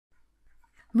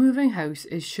Moving house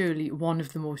is surely one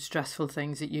of the most stressful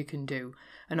things that you can do,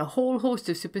 and a whole host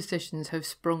of superstitions have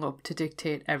sprung up to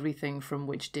dictate everything from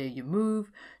which day you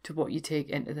move, to what you take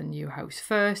into the new house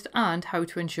first, and how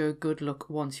to ensure good luck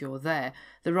once you're there.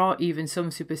 There are even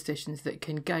some superstitions that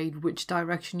can guide which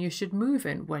direction you should move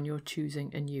in when you're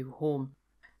choosing a new home.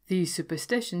 These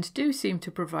superstitions do seem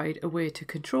to provide a way to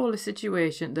control a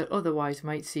situation that otherwise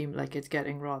might seem like it's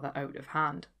getting rather out of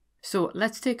hand. So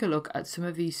let's take a look at some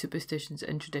of these superstitions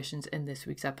and traditions in this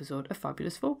week's episode of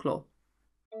Fabulous Folklore.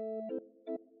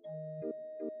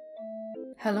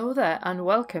 Hello there and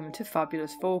welcome to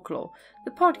Fabulous Folklore,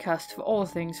 the podcast for all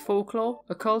things folklore,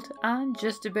 occult and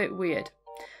just a bit weird.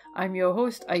 I'm your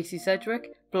host Icy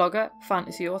Sedgwick, blogger,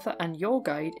 fantasy author and your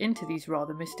guide into these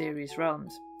rather mysterious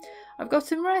realms. I've got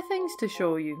some rare things to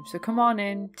show you, so come on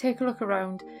in, take a look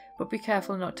around, but be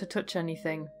careful not to touch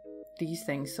anything. These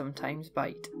things sometimes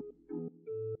bite.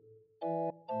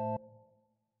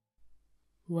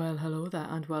 Well, hello there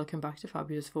and welcome back to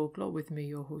Fabulous Folklore with me,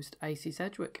 your host, Icy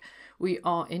Sedgwick. We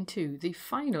are into the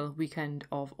final weekend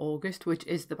of August, which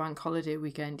is the bank holiday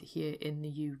weekend here in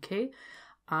the UK.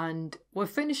 And we're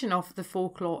finishing off the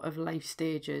Folklore of Life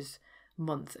Stages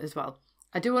month as well.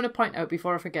 I do want to point out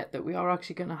before I forget that we are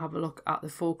actually going to have a look at the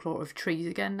folklore of trees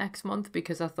again next month,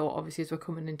 because I thought obviously as we're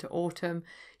coming into autumn,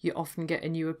 you often get a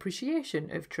new appreciation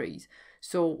of trees.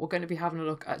 So we're going to be having a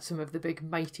look at some of the big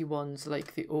mighty ones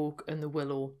like the oak and the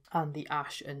willow and the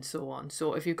ash and so on.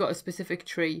 So if you've got a specific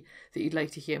tree that you'd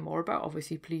like to hear more about,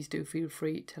 obviously please do feel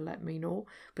free to let me know.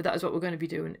 But that is what we're going to be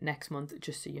doing next month,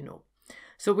 just so you know.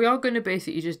 So we are going to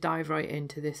basically just dive right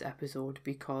into this episode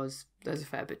because there's a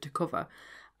fair bit to cover.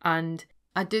 And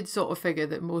I did sort of figure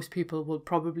that most people will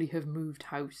probably have moved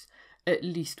house at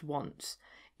least once,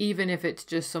 even if it's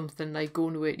just something like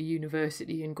going away to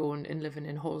university and going and living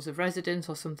in halls of residence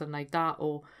or something like that,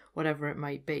 or whatever it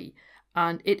might be.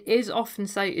 And it is often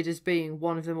cited as being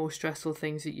one of the most stressful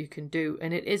things that you can do.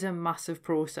 And it is a massive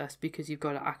process because you've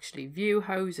got to actually view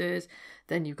houses,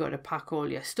 then you've got to pack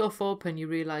all your stuff up and you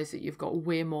realise that you've got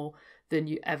way more than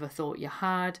you ever thought you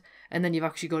had. And then you've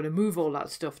actually got to move all that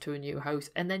stuff to a new house.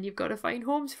 And then you've got to find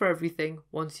homes for everything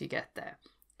once you get there.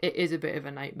 It is a bit of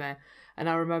a nightmare. And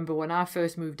I remember when I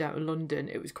first moved out of London,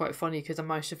 it was quite funny because I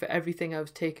managed to fit everything I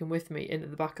was taking with me into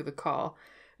the back of the car.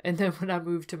 And then when I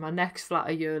moved to my next flat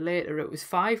a year later, it was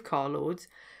 5 carloads.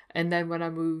 And then when I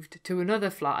moved to another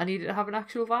flat, I needed to have an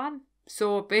actual van.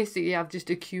 So basically, I've just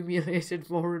accumulated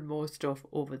more and more stuff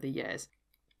over the years.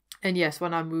 And yes,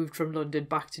 when I moved from London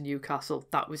back to Newcastle,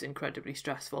 that was incredibly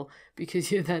stressful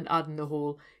because you're then adding the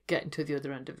whole getting to the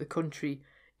other end of the country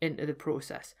into the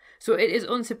process. So it is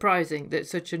unsurprising that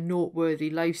such a noteworthy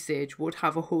life stage would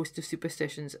have a host of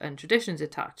superstitions and traditions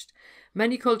attached.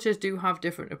 Many cultures do have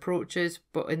different approaches,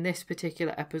 but in this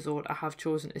particular episode I have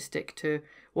chosen to stick to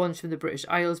ones from the British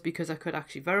Isles because I could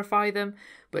actually verify them,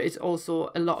 but it's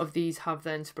also a lot of these have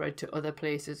then spread to other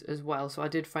places as well. So I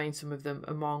did find some of them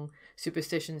among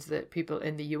superstitions that people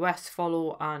in the US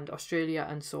follow and Australia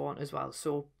and so on as well.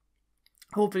 So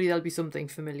hopefully there'll be something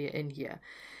familiar in here.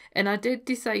 And I did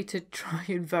decide to try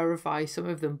and verify some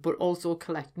of them, but also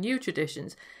collect new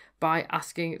traditions by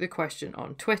asking the question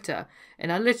on Twitter.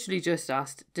 And I literally just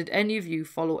asked, did any of you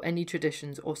follow any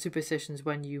traditions or superstitions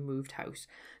when you moved house?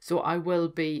 So I will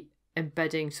be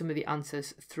embedding some of the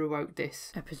answers throughout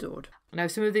this episode. Now,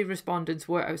 some of the respondents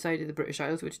were outside of the British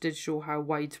Isles, which did show how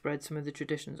widespread some of the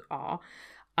traditions are.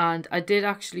 And I did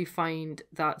actually find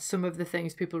that some of the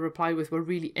things people replied with were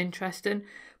really interesting,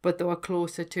 but they were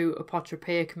closer to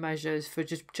apotropaic measures for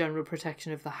just general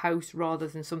protection of the house rather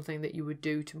than something that you would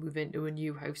do to move into a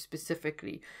new house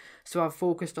specifically. So I've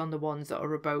focused on the ones that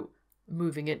are about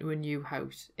moving into a new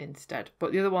house instead.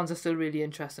 But the other ones are still really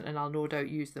interesting and I'll no doubt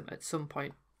use them at some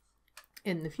point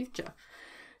in the future.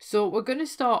 So we're going to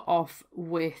start off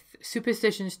with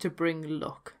superstitions to bring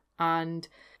luck. And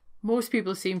most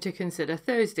people seem to consider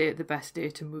Thursday the best day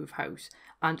to move house,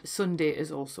 and Sunday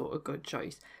is also a good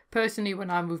choice. Personally, when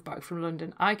I moved back from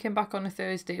London, I came back on a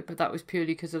Thursday, but that was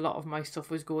purely because a lot of my stuff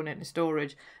was going into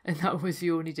storage, and that was the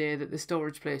only day that the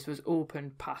storage place was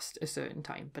open past a certain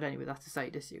time. But anyway, that's a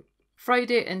side issue.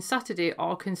 Friday and Saturday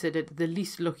are considered the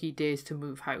least lucky days to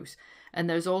move house, and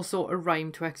there's also a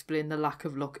rhyme to explain the lack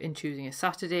of luck in choosing a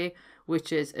Saturday,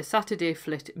 which is a Saturday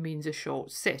flit means a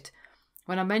short sit.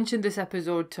 When I mentioned this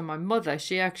episode to my mother,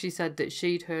 she actually said that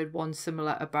she'd heard one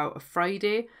similar about a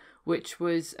Friday, which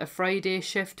was a Friday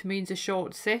shift means a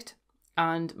short sit.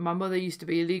 And my mother used to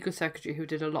be a legal secretary who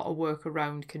did a lot of work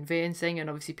around conveyancing,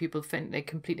 and obviously people think they're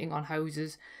completing on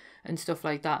houses and stuff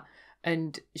like that.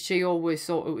 And she always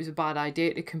thought it was a bad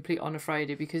idea to complete on a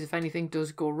Friday, because if anything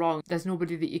does go wrong, there's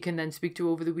nobody that you can then speak to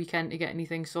over the weekend to get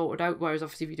anything sorted out. Whereas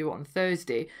obviously if you do it on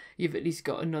Thursday, you've at least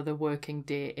got another working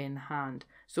day in hand.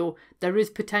 So there is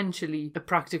potentially a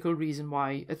practical reason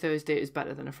why a Thursday is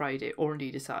better than a Friday, or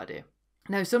indeed a Saturday.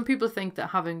 Now, some people think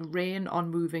that having rain on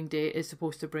moving day is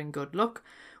supposed to bring good luck,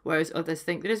 whereas others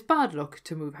think that it's bad luck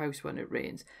to move house when it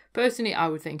rains. Personally, I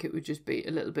would think it would just be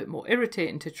a little bit more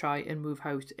irritating to try and move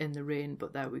house in the rain,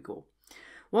 but there we go.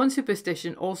 One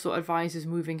superstition also advises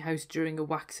moving house during a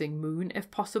waxing moon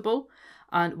if possible,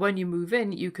 and when you move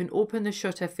in, you can open the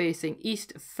shutter facing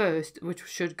east first, which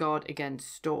should guard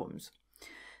against storms.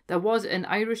 There was an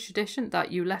Irish tradition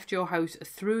that you left your house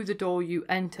through the door you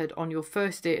entered on your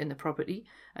first day in the property,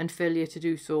 and failure to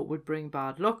do so would bring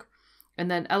bad luck. And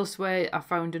then elsewhere, I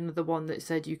found another one that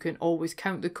said you can always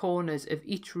count the corners of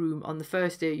each room on the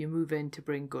first day you move in to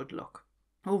bring good luck.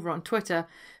 Over on Twitter,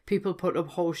 people put up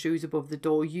horseshoes above the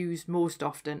door, used most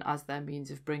often as their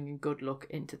means of bringing good luck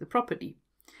into the property.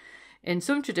 In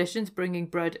some traditions, bringing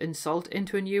bread and salt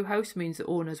into a new house means the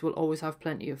owners will always have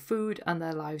plenty of food and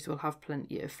their lives will have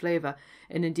plenty of flavour.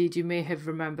 And indeed, you may have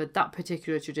remembered that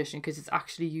particular tradition because it's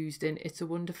actually used in It's a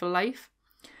Wonderful Life.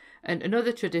 And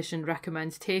another tradition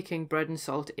recommends taking bread and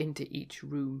salt into each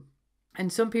room.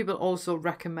 And some people also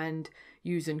recommend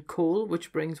using coal,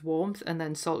 which brings warmth, and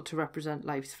then salt to represent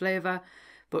life's flavour.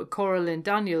 But Coraline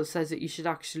Daniels says that you should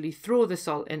actually throw the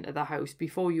salt into the house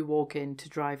before you walk in to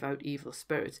drive out evil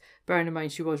spirits. Bearing in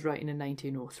mind she was writing in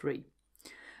 1903.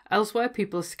 Elsewhere,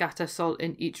 people scatter salt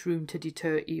in each room to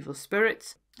deter evil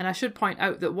spirits. And I should point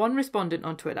out that one respondent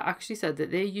on Twitter actually said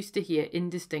that they used to hear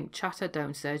indistinct chatter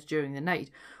downstairs during the night,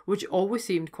 which always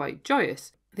seemed quite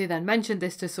joyous. They then mentioned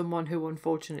this to someone who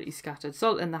unfortunately scattered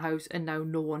salt in the house, and now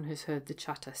no one has heard the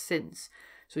chatter since.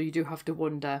 So you do have to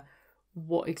wonder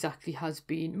what exactly has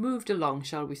been moved along,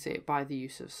 shall we say, by the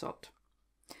use of salt.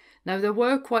 Now, there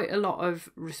were quite a lot of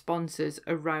responses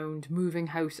around moving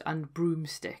house and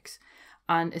broomsticks.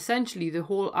 And essentially, the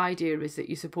whole idea is that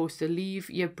you're supposed to leave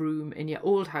your broom in your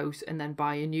old house and then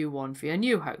buy a new one for your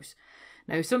new house.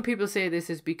 Now, some people say this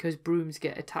is because brooms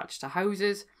get attached to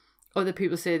houses. Other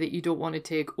people say that you don't want to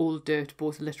take old dirt,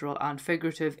 both literal and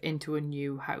figurative, into a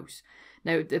new house.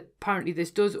 Now, apparently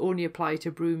this does only apply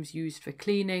to brooms used for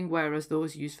cleaning, whereas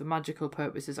those used for magical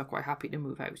purposes are quite happy to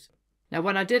move house. Now,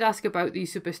 when I did ask about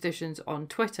these superstitions on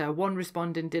Twitter, one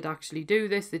respondent did actually do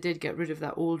this. They did get rid of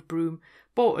their old broom,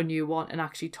 bought a new one, and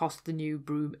actually tossed the new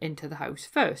broom into the house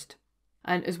first.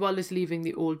 And as well as leaving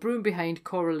the old broom behind,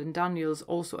 Coraline Daniels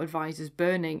also advises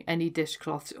burning any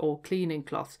dishcloths or cleaning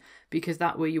cloths, because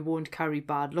that way you won't carry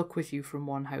bad luck with you from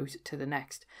one house to the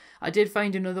next. I did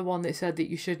find another one that said that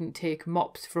you shouldn't take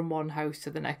mops from one house to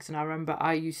the next, and I remember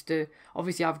I used to,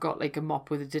 obviously I've got like a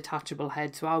mop with a detachable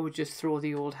head, so I would just throw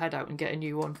the old head out and get a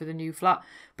new one for the new flat.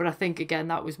 But I think again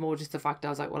that was more just the fact I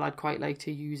was like, well, I'd quite like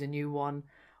to use a new one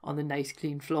on the nice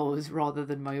clean floors rather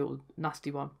than my old nasty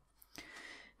one.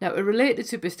 Now, a related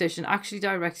superstition actually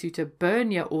directs you to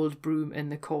burn your old broom in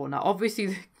the corner.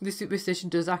 Obviously, the superstition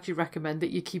does actually recommend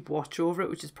that you keep watch over it,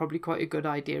 which is probably quite a good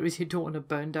idea, as you don't want to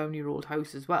burn down your old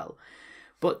house as well.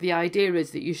 But the idea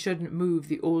is that you shouldn't move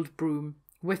the old broom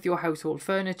with your household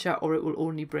furniture, or it will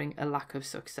only bring a lack of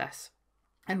success.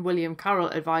 And William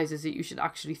Carroll advises that you should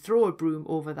actually throw a broom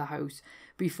over the house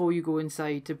before you go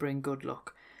inside to bring good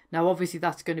luck. Now, obviously,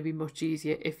 that's going to be much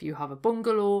easier if you have a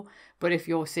bungalow, but if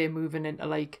you're, say, moving into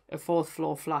like a 4th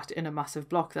floor flat in a massive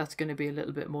block, that's going to be a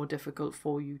little bit more difficult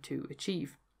for you to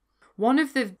achieve. One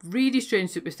of the really strange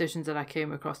superstitions that I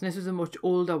came across, and this was a much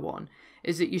older one,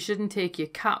 is that you shouldn't take your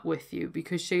cat with you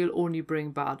because she'll only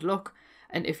bring bad luck,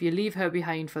 and if you leave her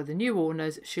behind for the new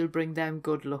owners, she'll bring them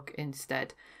good luck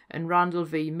instead. And Randall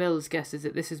V. Mills guesses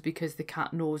that this is because the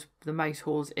cat knows the mouse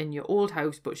holes in your old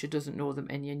house, but she doesn't know them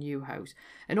in your new house.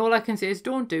 And all I can say is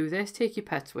don't do this. Take your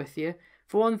pets with you.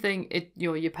 For one thing,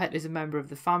 your pet is a member of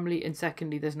the family, and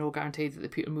secondly, there's no guarantee that the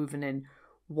people moving in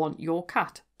want your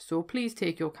cat. So please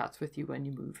take your cats with you when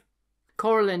you move.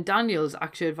 Coraline Daniels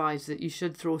actually advised that you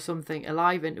should throw something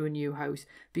alive into a new house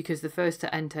because the first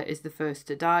to enter is the first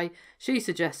to die. She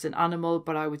suggests an animal,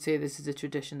 but I would say this is a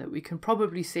tradition that we can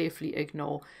probably safely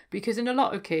ignore because in a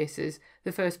lot of cases,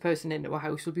 the first person into a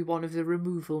house will be one of the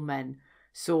removal men.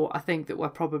 So I think that we're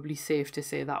probably safe to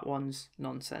say that one's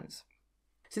nonsense.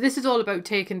 So this is all about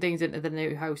taking things into the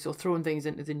new house or throwing things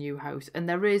into the new house. And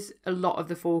there is a lot of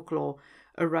the folklore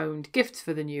around gifts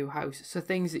for the new house, so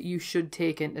things that you should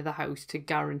take into the house to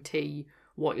guarantee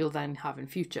what you'll then have in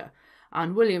future.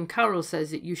 And William Carroll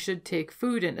says that you should take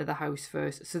food into the house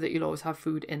first so that you'll always have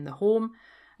food in the home.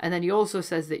 And then he also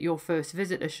says that your first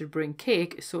visitor should bring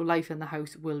cake, so life in the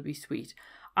house will be sweet.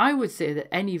 I would say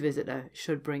that any visitor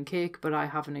should bring cake, but I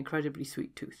have an incredibly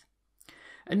sweet tooth.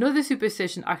 Another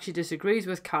superstition actually disagrees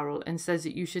with Carol and says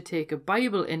that you should take a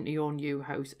Bible into your new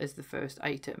house as the first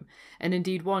item. And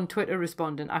indeed, one Twitter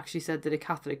respondent actually said that a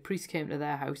Catholic priest came to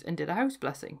their house and did a house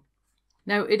blessing.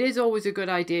 Now, it is always a good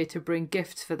idea to bring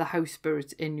gifts for the house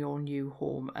spirits in your new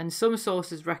home, and some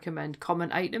sources recommend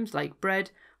common items like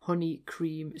bread, honey,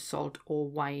 cream, salt or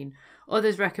wine.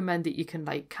 Others recommend that you can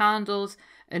light candles,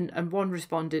 and one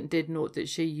respondent did note that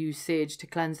she used sage to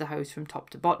cleanse the house from top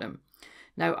to bottom.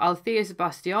 Now, Althea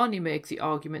Sebastiani makes the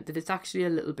argument that it's actually a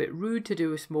little bit rude to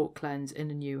do a smoke cleanse in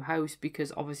a new house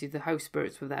because obviously the house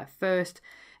spirits were there first,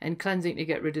 and cleansing to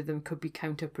get rid of them could be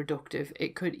counterproductive.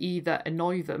 It could either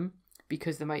annoy them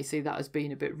because they might see that as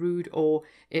being a bit rude, or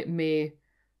it may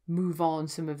move on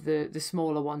some of the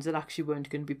smaller ones that actually weren't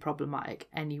going to be problematic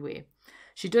anyway.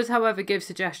 She does, however, give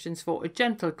suggestions for a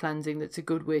gentle cleansing that's a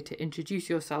good way to introduce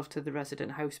yourself to the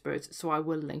resident house spirits, so I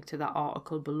will link to that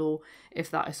article below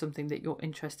if that is something that you're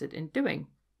interested in doing.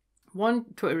 One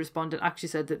Twitter respondent actually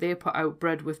said that they put out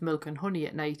bread with milk and honey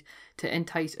at night to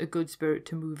entice a good spirit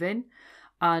to move in.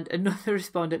 And another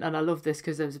respondent, and I love this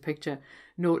because there's a picture,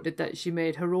 noted that she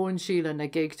made her own Sheila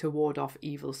Nagig to ward off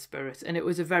evil spirits. And it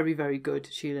was a very, very good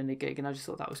Sheila Nagig, and I just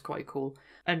thought that was quite cool.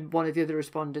 And one of the other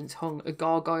respondents hung a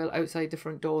gargoyle outside the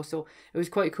front door, so it was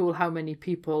quite cool how many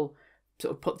people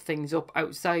sort of put things up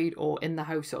outside or in the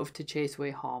house sort of to chase away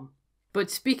harm. But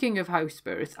speaking of house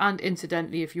spirits, and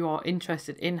incidentally, if you are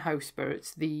interested in house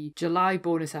spirits, the July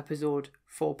bonus episode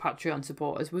for Patreon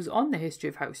supporters was on the history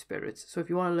of house spirits. So if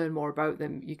you want to learn more about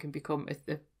them, you can become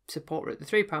a supporter at the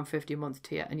 £3.50 a month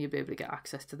tier, and you'll be able to get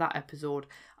access to that episode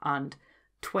and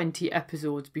 20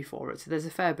 episodes before it. So there's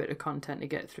a fair bit of content to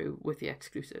get through with the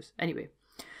exclusives. Anyway,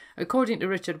 according to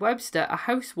Richard Webster, a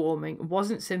housewarming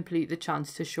wasn't simply the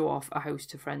chance to show off a house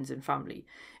to friends and family.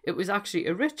 It was actually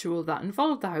a ritual that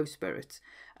involved the house spirits.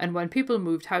 And when people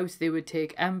moved house, they would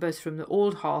take embers from the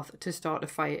old hearth to start a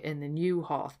fire in the new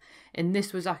hearth. And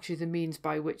this was actually the means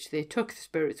by which they took the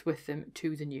spirits with them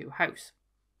to the new house.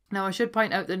 Now, I should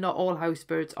point out that not all house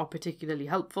spirits are particularly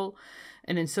helpful,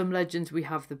 and in some legends we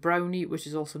have the brownie, which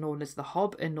is also known as the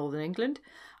hob in Northern England,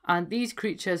 and these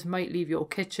creatures might leave your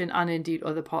kitchen and indeed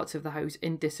other parts of the house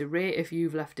in disarray if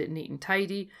you've left it neat and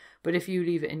tidy, but if you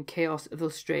leave it in chaos, they'll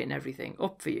straighten everything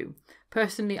up for you.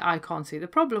 Personally, I can't see the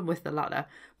problem with the latter,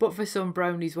 but for some,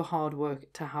 brownies were hard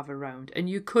work to have around, and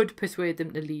you could persuade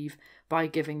them to leave by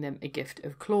giving them a gift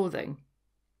of clothing.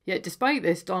 Yet despite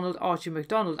this, Donald Archie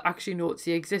MacDonald actually notes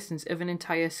the existence of an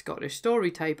entire Scottish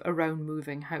story type around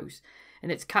moving house,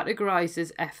 and it's categorised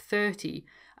as F30,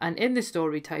 and in the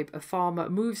story type, a farmer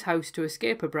moves house to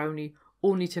escape a brownie,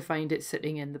 only to find it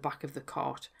sitting in the back of the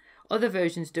cart. Other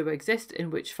versions do exist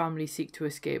in which families seek to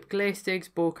escape glaistigs,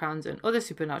 bocans and other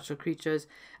supernatural creatures,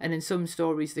 and in some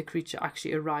stories the creature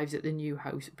actually arrives at the new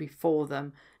house before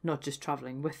them, not just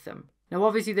travelling with them. Now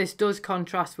obviously this does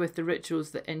contrast with the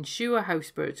rituals that ensure house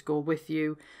spirits go with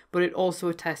you, but it also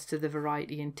attests to the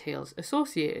variety in tales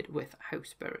associated with house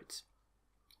spirits.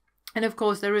 And of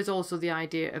course there is also the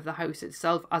idea of the house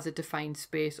itself as a defined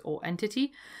space or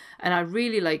entity, and I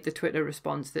really like the Twitter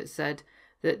response that said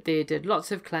that they did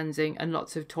lots of cleansing and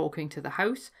lots of talking to the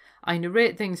house. I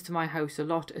narrate things to my house a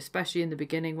lot, especially in the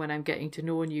beginning when I'm getting to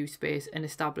know a new space and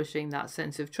establishing that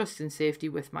sense of trust and safety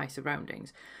with my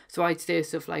surroundings. So I'd say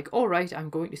stuff like, all right, I'm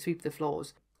going to sweep the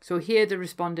floors. So here the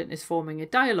respondent is forming a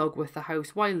dialogue with the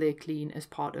house while they clean as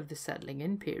part of the settling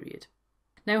in period.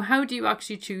 Now, how do you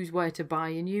actually choose where to buy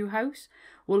a new house?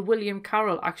 Well, William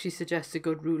Carroll actually suggests a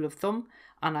good rule of thumb,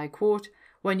 and I quote,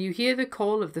 "When you hear the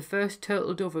call of the first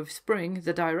turtle dove of spring,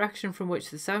 the direction from which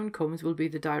the sound comes will be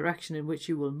the direction in which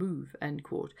you will move," end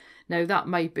quote. Now, that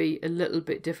might be a little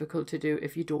bit difficult to do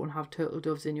if you don't have turtle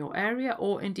doves in your area,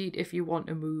 or indeed if you want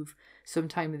to move some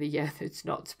time of the year that's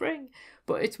not spring,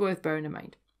 but it's worth bearing in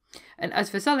mind. And as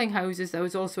for selling houses, there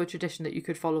was also a tradition that you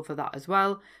could follow for that as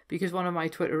well, because one of my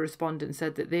Twitter respondents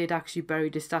said that they'd actually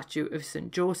buried a statue of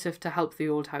St. Joseph to help the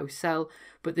old house sell,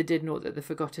 but they did note that they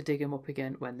forgot to dig him up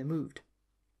again when they moved.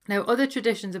 Now, other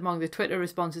traditions among the Twitter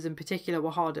responses in particular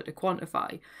were harder to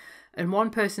quantify, and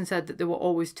one person said that they were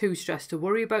always too stressed to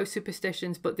worry about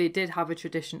superstitions, but they did have a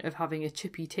tradition of having a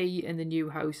chippy tea in the new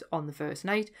house on the first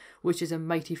night, which is a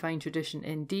mighty fine tradition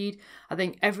indeed. I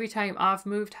think every time I've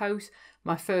moved house,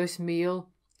 my first meal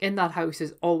in that house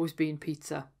has always been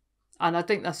pizza, and I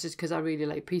think that's just because I really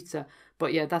like pizza,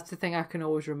 but yeah, that's the thing I can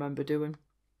always remember doing.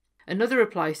 Another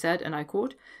reply said, and I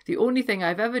quote, "The only thing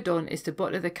I've ever done is to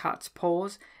butter the cat's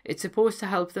paws. It's supposed to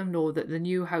help them know that the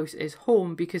new house is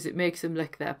home because it makes them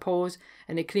lick their paws,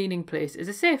 and a cleaning place is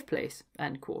a safe place,"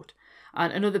 end quote.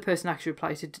 And another person actually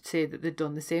replied to say that they'd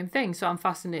done the same thing. So I'm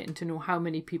fascinated to know how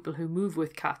many people who move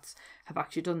with cats have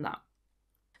actually done that.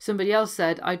 Somebody else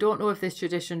said, "I don't know if this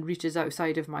tradition reaches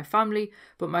outside of my family,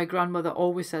 but my grandmother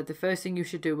always said the first thing you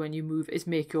should do when you move is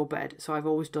make your bed. So I've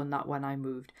always done that when I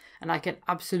moved." And I can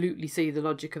absolutely see the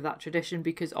logic of that tradition,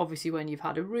 because obviously when you've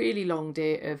had a really long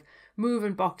day of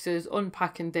moving boxes,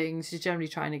 unpacking things, you're generally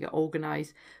trying to get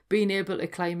organised, being able to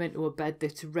climb into a bed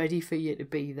that's ready for you to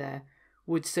be there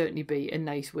would certainly be a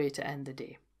nice way to end the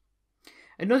day.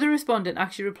 Another respondent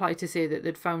actually replied to say that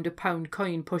they'd found a £1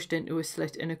 coin pushed into a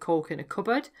slit in a cork in a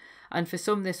cupboard, and for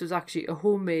some this was actually a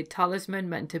homemade talisman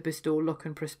meant to bestow luck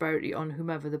and prosperity on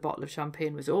whomever the bottle of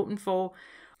champagne was opened for.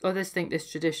 Others think this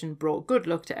tradition brought good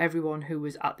luck to everyone who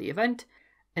was at the event,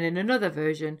 and in another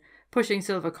version, pushing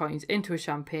silver coins into a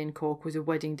champagne cork was a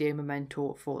wedding day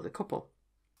memento for the couple.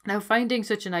 Now, finding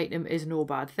such an item is no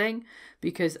bad thing,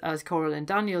 because as Coraline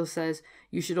Daniels says,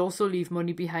 you should also leave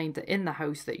money behind in the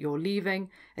house that you're leaving,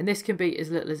 and this can be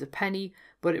as little as a penny,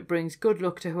 but it brings good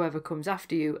luck to whoever comes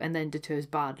after you and then deters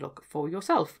bad luck for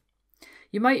yourself.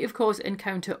 You might, of course,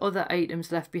 encounter other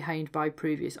items left behind by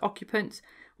previous occupants.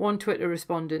 One Twitter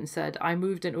respondent said, "I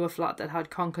moved into a flat that had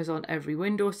conkers on every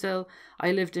windowsill.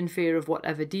 I lived in fear of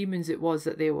whatever demons it was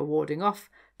that they were warding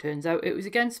off. Turns out it was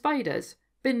against spiders.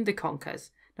 Bin the conkers."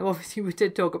 Now, obviously, we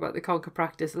did talk about the conker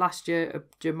practice last year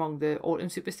among the autumn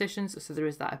superstitions, so there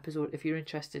is that episode if you're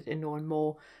interested in knowing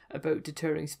more about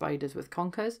deterring spiders with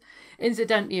conkers.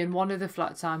 Incidentally, in one of the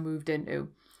flats I moved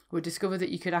into, we discovered that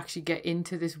you could actually get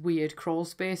into this weird crawl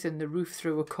space in the roof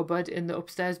through a cupboard in the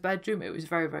upstairs bedroom. It was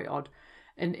very, very odd.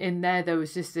 And in there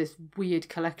was just this weird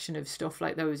collection of stuff.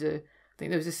 Like I think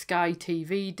there was a Sky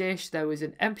TV dish, there was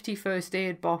an empty first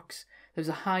aid box, there was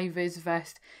a high-vis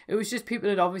vest. It was just people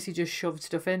had obviously just shoved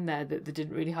stuff in there that they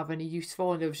didn't really have any use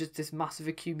for, and there was just this massive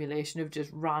accumulation of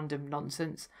just random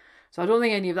nonsense. So I don't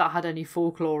think any of that had any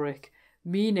folkloric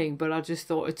meaning, but I just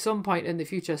thought at some point in the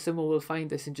future someone will find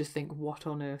this and just think, what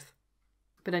on earth?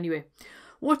 But anyway,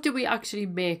 what do we actually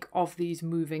make of these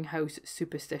moving house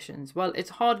superstitions? Well,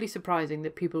 it's hardly surprising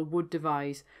that people would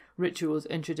devise rituals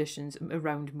and traditions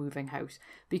around moving house,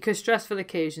 because stressful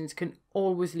occasions can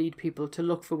always lead people to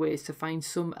look for ways to find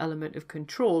some element of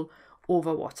control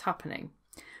over what's happening.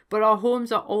 But our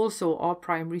homes are also our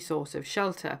primary source of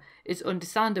shelter. It's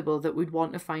understandable that we'd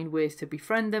want to find ways to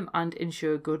befriend them and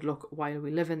ensure good luck while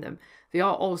we live in them. They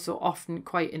are also often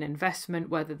quite an investment,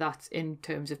 whether that's in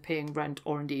terms of paying rent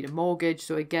or indeed a mortgage.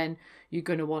 So again, you're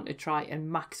going to want to try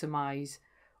and maximise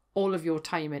all of your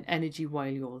time and energy while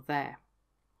you're there.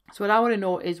 So what I want to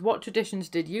know is, what traditions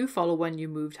did you follow when you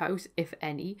moved house, if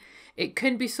any? It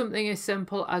can be something as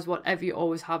simple as whatever you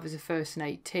always have as a first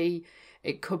night tea.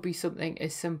 It could be something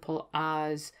as simple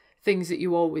as things that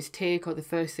you always take or the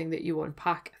first thing that you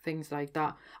unpack, things like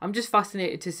that. I'm just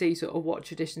fascinated to see sort of what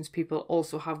traditions people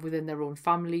also have within their own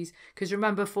families. Because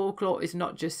remember, folklore is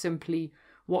not just simply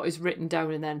what is written down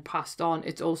and then passed on.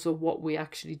 It's also what we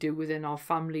actually do within our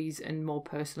families and more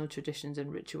personal traditions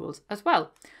and rituals as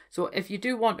well. So if you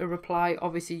do want a reply,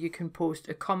 obviously you can post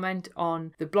a comment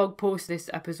on the blog post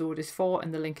this episode is for,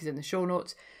 and the link is in the show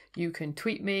notes. You can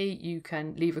tweet me, you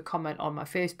can leave a comment on my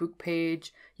Facebook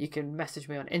page, you can message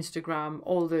me on Instagram,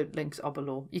 all the links are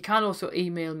below. You can also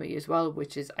email me as well,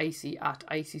 which is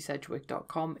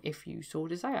icy@icysedgwick.com if you so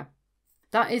desire.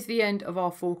 That is the end of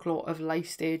our folklore of life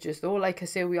stages though. Like I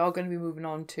say, we are going to be moving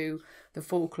on to the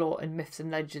folklore and myths and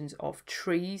legends of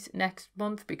trees next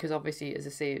month, because obviously, as I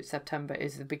say, September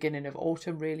is the beginning of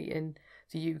autumn really in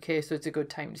the UK, so it's a good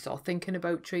time to start thinking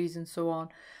about trees and so on.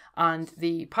 And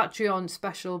the Patreon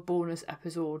special bonus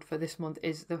episode for this month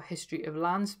is the history of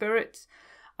land spirits.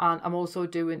 And I'm also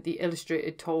doing the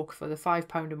illustrated talk for the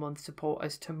 £5 a month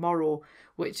supporters tomorrow,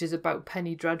 which is about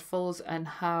penny dreadfuls and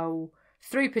how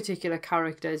 3 particular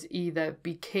characters either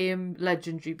became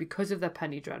legendary because of their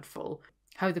penny dreadful,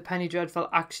 how the penny dreadful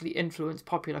actually influenced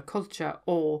popular culture,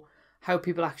 or how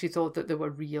people actually thought that they were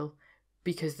real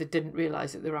because they didn't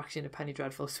realise that they were actually in a penny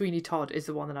dreadful. Sweeney Todd is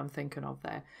the one that I'm thinking of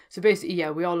there. So basically,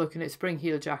 yeah, we are looking at Spring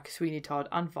Heeljack, Sweeney Todd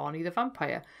and Varney the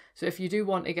Vampire. So if you do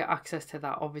want to get access to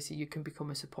that, obviously you can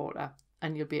become a supporter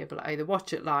and you'll be able to either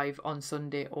watch it live on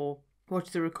Sunday or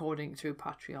watch the recording through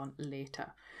Patreon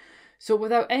later. So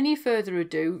without any further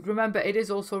ado, remember it is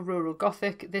also Rural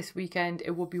Gothic this weekend.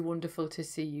 It would be wonderful to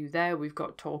see you there. We've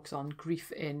got talks on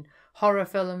grief in horror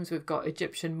films. We've got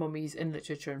Egyptian mummies in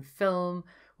literature and film.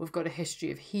 We've got a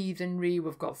history of heathenry.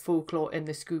 We've got folklore in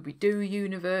the Scooby-Doo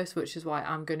universe, which is why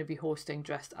I'm going to be hosting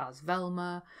dressed as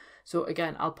Velma. So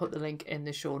again, I'll put the link in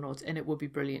the show notes, and it would be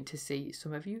brilliant to see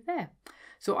some of you there.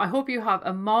 So I hope you have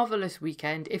a marvellous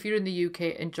weekend. If you're in the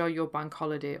UK, enjoy your bank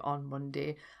holiday on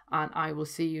Monday, and I will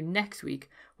see you next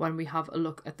week when we have a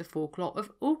look at the folklore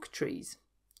of oak trees.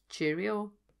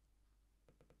 Cheerio.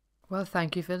 Well,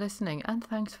 thank you for listening, and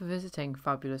thanks for visiting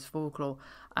Fabulous Folklore.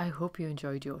 I hope you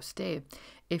enjoyed your stay.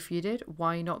 If you did,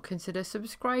 why not consider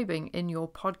subscribing in your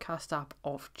podcast app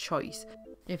of choice?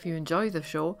 If you enjoy the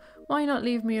show, why not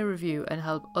leave me a review and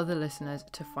help other listeners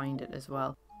to find it as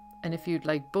well? And if you'd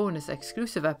like bonus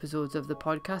exclusive episodes of the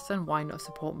podcast, then why not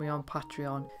support me on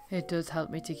Patreon? It does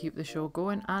help me to keep the show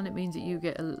going, and it means that you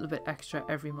get a little bit extra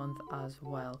every month as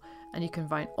well. And you can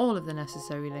find all of the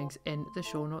necessary links in the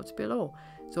show notes below.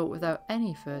 So without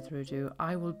any further ado,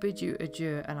 I will bid you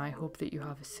adieu, and I hope that you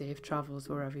have safe travels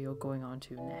wherever you're going on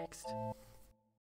to next.